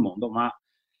tutto il mondo, ma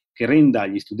che renda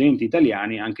gli studenti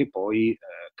italiani anche poi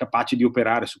capaci di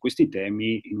operare su questi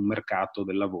temi in un mercato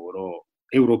del lavoro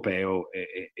europeo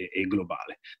e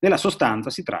globale. Nella sostanza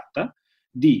si tratta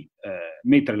di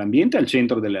mettere l'ambiente al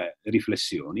centro delle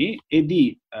riflessioni e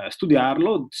di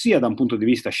studiarlo sia da un punto di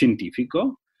vista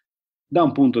scientifico, da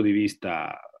un punto di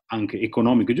vista anche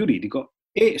economico e giuridico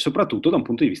e soprattutto da un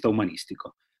punto di vista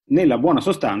umanistico. nella buona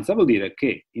sostanza vuol dire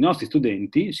che i nostri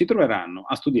studenti si troveranno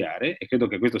a studiare, e credo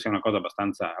che questa sia una cosa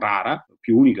abbastanza rara,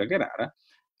 più unica che rara,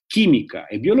 chimica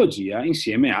e biologia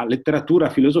insieme a letteratura,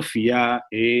 filosofia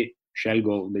e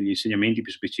scelgo degli insegnamenti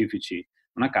più specifici,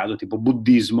 non a caso, tipo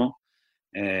buddismo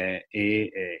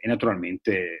e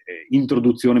naturalmente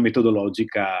introduzione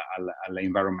metodologica alle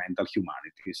environmental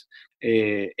humanities.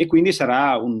 E quindi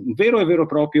sarà un vero e vero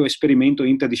proprio esperimento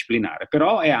interdisciplinare,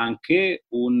 però è anche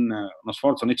uno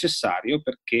sforzo necessario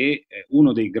perché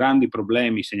uno dei grandi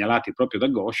problemi segnalati proprio da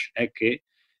Ghosh è che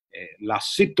la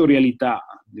settorialità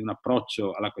di un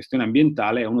approccio alla questione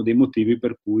ambientale è uno dei motivi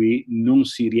per cui non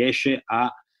si riesce a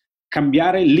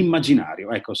cambiare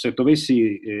l'immaginario. Ecco, se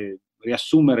dovessi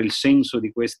riassumere il senso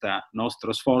di questo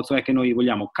nostro sforzo è che noi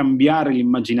vogliamo cambiare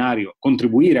l'immaginario,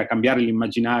 contribuire a cambiare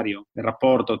l'immaginario del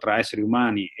rapporto tra esseri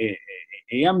umani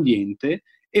e ambiente,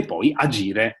 e poi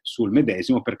agire sul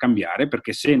medesimo per cambiare,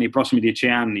 perché se nei prossimi 10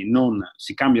 anni non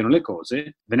si cambiano le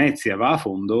cose, Venezia va a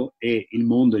fondo e il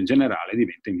mondo in generale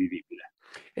diventa invivibile.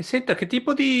 E senta, che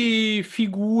tipo di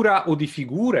figura o di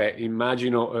figure,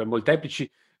 immagino molteplici,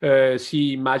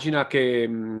 si immagina che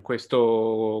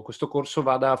questo corso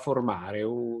vada a formare?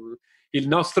 Il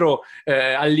nostro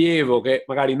allievo, che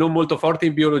magari non molto forte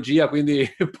in biologia, quindi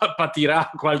patirà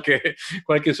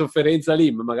qualche sofferenza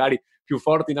lì, ma magari più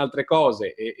forte in altre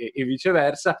cose e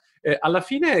viceversa, alla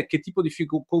fine che tipo di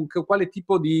con quale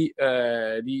tipo di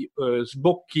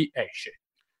sbocchi esce?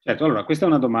 Certo, allora questa è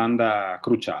una domanda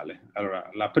cruciale. Allora,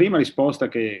 la prima risposta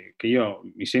che io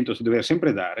mi sento di dover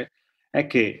sempre dare è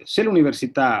che se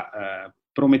l'università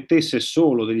promettesse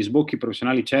solo degli sbocchi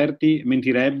professionali certi,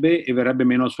 mentirebbe e verrebbe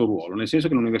meno al suo ruolo, nel senso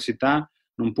che l'università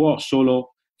non può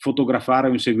solo fotografare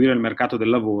o inseguire il mercato del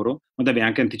lavoro, ma deve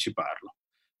anche anticiparlo.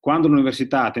 Quando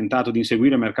l'università ha tentato di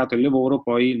inseguire il mercato del lavoro,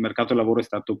 poi il mercato del lavoro è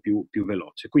stato più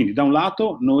veloce. Quindi da un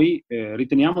lato noi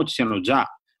riteniamo ci siano già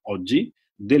oggi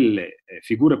delle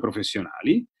figure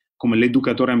professionali come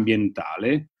l'educatore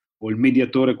ambientale o il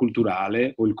mediatore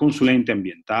culturale o il consulente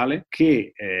ambientale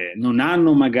che non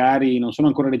sono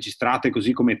ancora registrate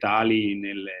così come tali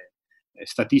nelle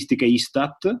statistiche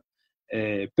Istat,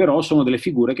 però sono delle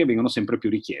figure che vengono sempre più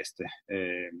richieste.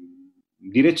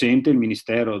 Di recente il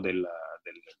Ministero della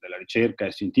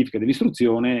ricerca scientifica e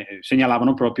dell'istruzione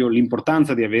segnalavano proprio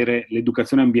l'importanza di avere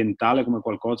l'educazione ambientale come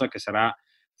qualcosa che sarà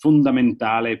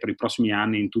fondamentale per i prossimi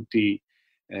anni in tutti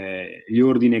gli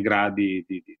ordini e gradi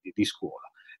di scuola.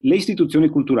 Le istituzioni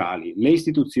culturali, le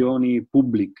istituzioni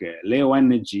pubbliche, le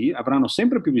ONG avranno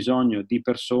sempre più bisogno di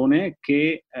persone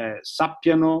che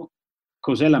sappiano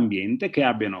cos'è l'ambiente, che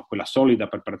abbiano quella solida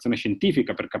preparazione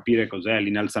scientifica per capire cos'è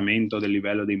l'innalzamento del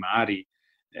livello dei mari,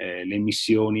 le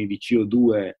emissioni di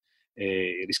CO2,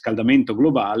 il riscaldamento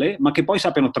globale, ma che poi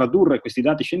sappiano tradurre questi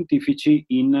dati scientifici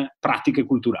in pratiche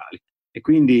culturali. E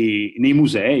quindi nei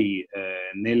musei,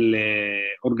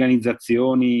 nelle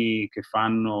organizzazioni che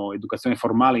fanno educazione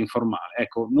formale e informale.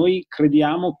 Ecco, noi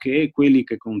crediamo che quelli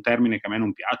che, con un termine che a me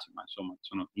non piace, ma insomma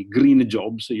sono i green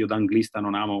jobs, io da anglista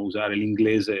non amo usare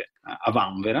l'inglese a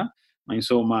vanvera, ma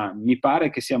insomma mi pare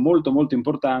che sia molto molto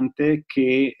importante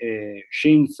che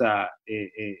scienza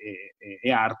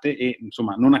e arte, e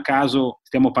insomma non a caso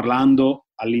stiamo parlando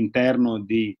all'interno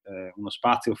di uno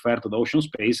spazio offerto da Ocean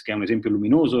Space, che è un esempio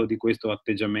luminoso di questo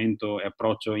atteggiamento e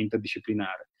approccio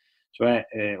interdisciplinare. Cioè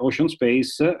Ocean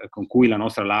Space, con cui la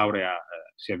nostra laurea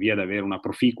si avvia ad avere una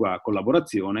proficua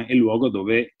collaborazione, è il luogo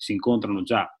dove si incontrano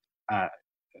già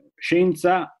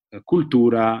scienza,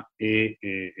 cultura e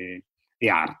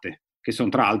arte, che sono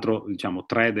tra l'altro, diciamo,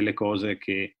 tre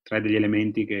degli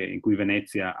elementi in cui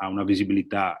Venezia ha una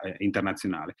visibilità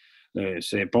internazionale.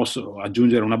 Se posso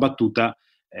aggiungere una battuta,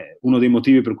 uno dei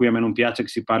motivi per cui a me non piace che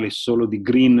si parli solo di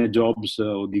green jobs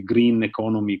o di green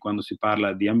economy quando si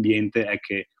parla di ambiente è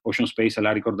che Ocean Space è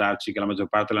là a ricordarci che la maggior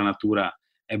parte della natura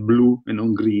è blu e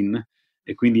non green,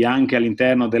 e quindi anche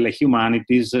all'interno delle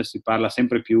humanities si parla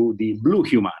sempre più di blue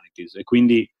humanities, e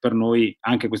quindi per noi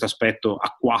anche questo aspetto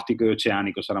acquatico e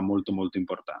oceanico sarà molto molto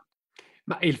importante.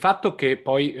 Ma il fatto che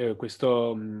poi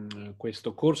questo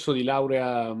corso di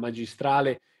laurea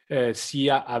magistrale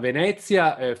sia a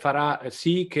Venezia farà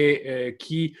sì che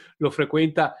chi lo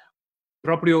frequenta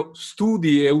proprio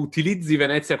studi e utilizzi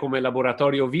Venezia come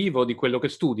laboratorio vivo di quello che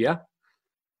studia?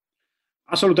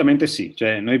 Assolutamente sì,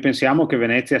 cioè, noi pensiamo che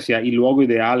Venezia sia il luogo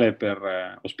ideale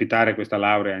per ospitare questa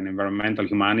laurea in Environmental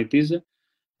Humanities,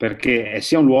 perché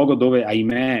sia un luogo dove,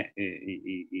 ahimè,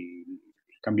 i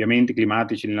cambiamenti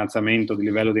climatici, l'innalzamento del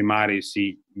livello dei mari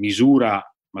si misura,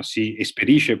 ma si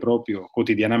esperisce proprio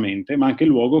quotidianamente, ma anche il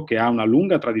luogo che ha una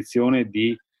lunga tradizione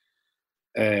di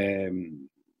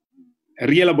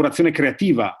rielaborazione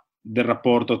creativa del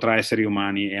rapporto tra esseri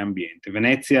umani e ambiente.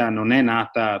 Venezia non è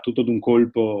nata tutto d'un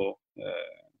colpo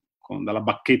dalla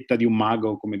bacchetta di un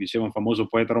mago, come diceva un famoso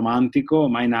poeta romantico,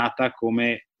 ma è nata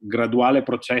come graduale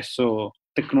processo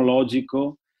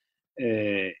tecnologico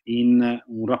in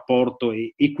un rapporto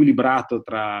equilibrato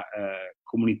tra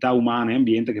comunità umana e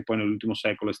ambiente, che poi nell'ultimo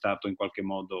secolo è stato in qualche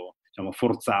modo, diciamo,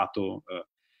 forzato.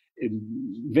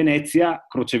 Venezia,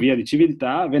 crocevia di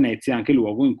civiltà. Venezia è anche il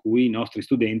luogo in cui i nostri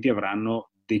studenti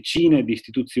avranno decine di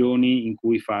istituzioni in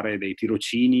cui fare dei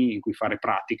tirocini, in cui fare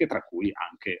pratiche, tra cui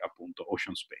anche appunto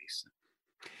Ocean Space.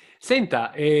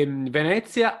 Senta,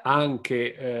 Venezia,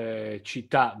 anche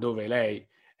città dove lei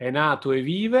è nato e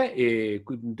vive, e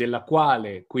della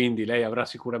quale quindi lei avrà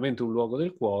sicuramente un luogo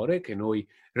del cuore che noi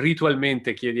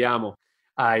ritualmente chiediamo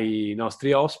ai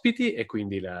nostri ospiti, e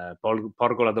quindi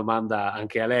porgo la domanda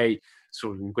anche a lei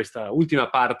in questa ultima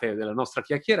parte della nostra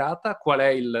chiacchierata. Qual è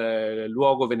il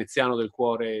luogo veneziano del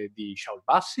cuore di Shaul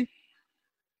Bassi?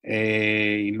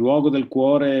 Il luogo del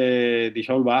cuore di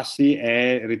Shaul Bassi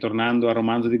è, ritornando al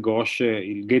romanzo di Ghosh,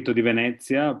 il ghetto di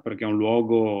Venezia, perché è un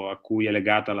luogo a cui è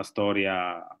legata la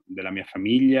storia della mia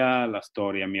famiglia, la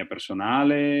storia mia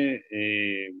personale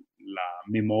e la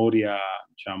memoria,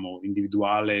 diciamo,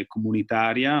 individuale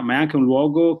comunitaria, ma è anche un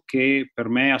luogo che per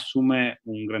me assume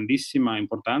una grandissima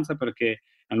importanza perché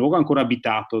è un luogo ancora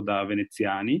abitato da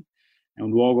veneziani. È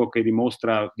un luogo che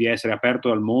dimostra di essere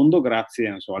aperto al mondo grazie,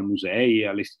 non so, ai musei,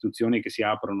 alle istituzioni che si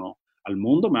aprono al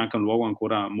mondo, ma è anche un luogo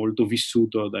ancora molto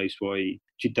vissuto dai suoi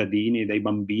cittadini, dai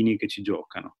bambini che ci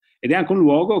giocano. Ed è anche un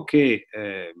luogo che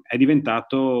è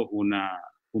diventato una,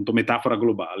 appunto, metafora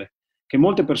globale, che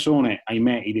molte persone,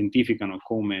 ahimè, identificano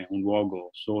come un luogo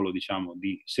solo, diciamo,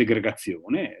 di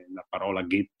segregazione, la parola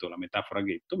ghetto, la metafora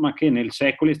ghetto, ma che nel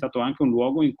secolo è stato anche un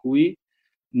luogo in cui,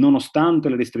 nonostante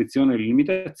le restrizioni e le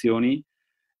limitazioni,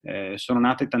 sono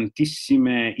nate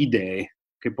tantissime idee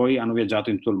che poi hanno viaggiato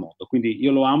in tutto il mondo. Quindi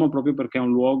io lo amo proprio perché è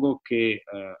un luogo che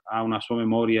ha una sua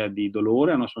memoria di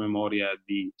dolore, ha una sua memoria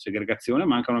di segregazione,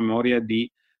 ma anche una memoria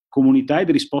di comunità e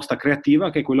di risposta creativa,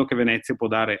 che è quello che Venezia può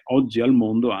dare oggi al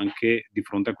mondo anche di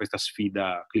fronte a questa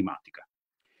sfida climatica.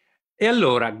 E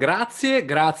allora, grazie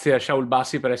a Shaul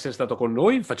Bassi per essere stato con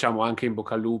noi. Facciamo anche in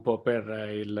bocca al lupo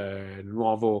per il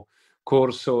nuovo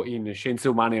corso in Scienze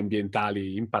Umane e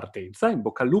Ambientali in partenza. In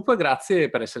bocca al lupo e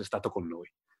grazie per essere stato con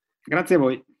noi. Grazie a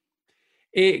voi.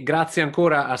 E grazie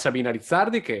ancora a Sabina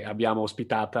Rizzardi, che abbiamo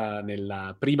ospitata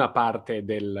nella prima parte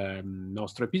del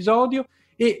nostro episodio,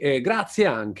 e grazie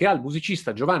anche al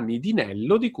musicista Giovanni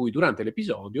Dinello, di cui durante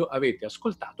l'episodio avete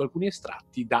ascoltato alcuni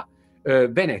estratti da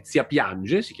Venezia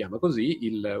Piange, si chiama così,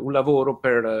 un lavoro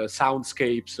per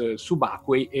soundscapes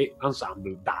subacquei e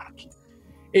ensemble d'archi.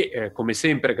 E come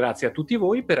sempre grazie a tutti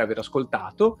voi per aver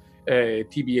ascoltato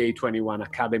TBA 21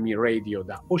 Academy Radio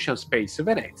da Ocean Space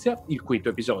Venezia, il quinto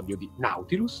episodio di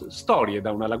Nautilus, storie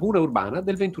da una laguna urbana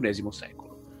del XXI secolo.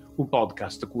 Un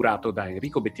podcast curato da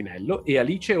Enrico Bettinello e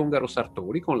Alice Ongaro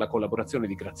Sartori con la collaborazione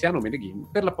di Graziano Meneghin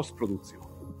per la post-produzione.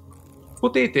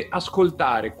 Potete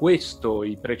ascoltare questo,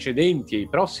 i precedenti e i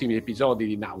prossimi episodi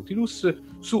di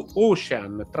Nautilus su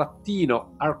ocean-archive,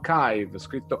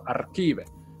 scritto archive.org,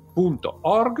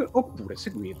 oppure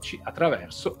seguirci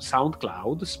attraverso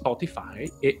SoundCloud,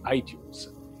 Spotify e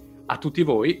iTunes. A tutti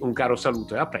voi un caro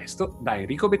saluto e a presto da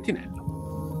Enrico Bettinello.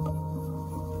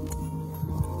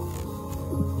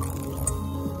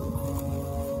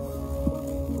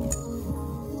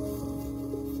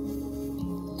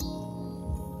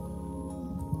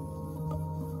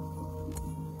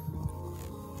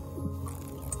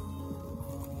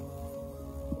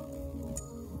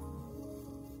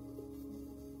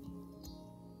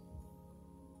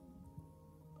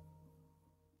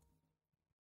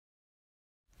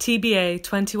 TBA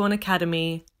 21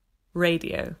 Academy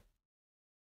Radio.